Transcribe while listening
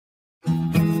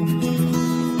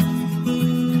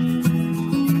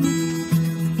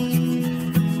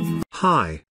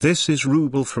Hi, this is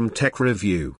Rubel from Tech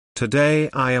Review. Today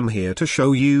I am here to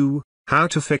show you how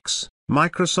to fix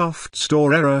Microsoft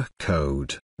Store error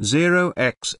code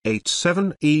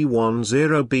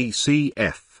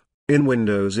 0x87E10BCF in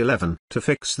Windows 11. To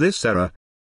fix this error,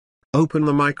 open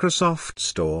the Microsoft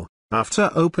Store.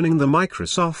 After opening the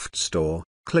Microsoft Store,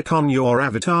 click on your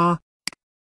avatar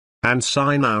and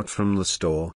sign out from the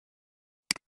store.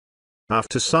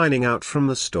 After signing out from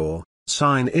the store,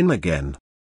 sign in again.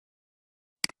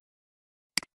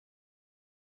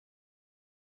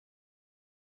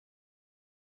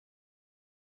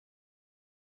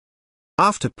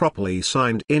 After properly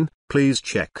signed in, please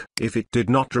check if it did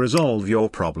not resolve your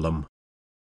problem.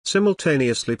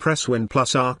 Simultaneously press Win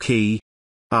plus R key.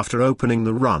 After opening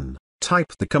the run,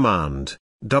 type the command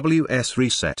ws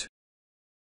reset.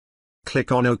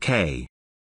 Click on OK.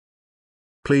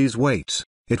 Please wait,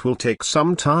 it will take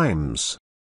some times.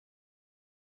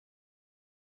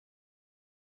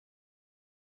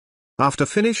 After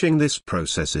finishing this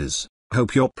processes,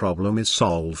 hope your problem is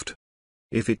solved.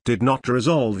 If it did not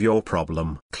resolve your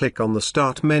problem, click on the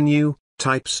Start menu,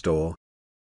 type Store.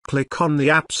 Click on the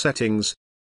App Settings.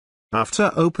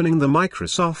 After opening the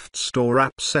Microsoft Store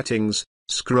App Settings,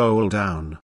 scroll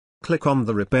down. Click on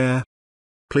the Repair.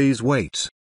 Please wait.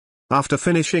 After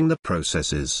finishing the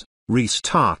processes,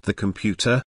 restart the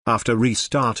computer. After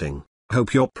restarting,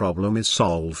 hope your problem is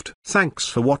solved. Thanks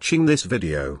for watching this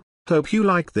video. Hope you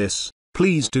like this.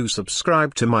 Please do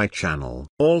subscribe to my channel.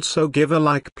 Also give a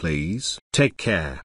like please. Take care.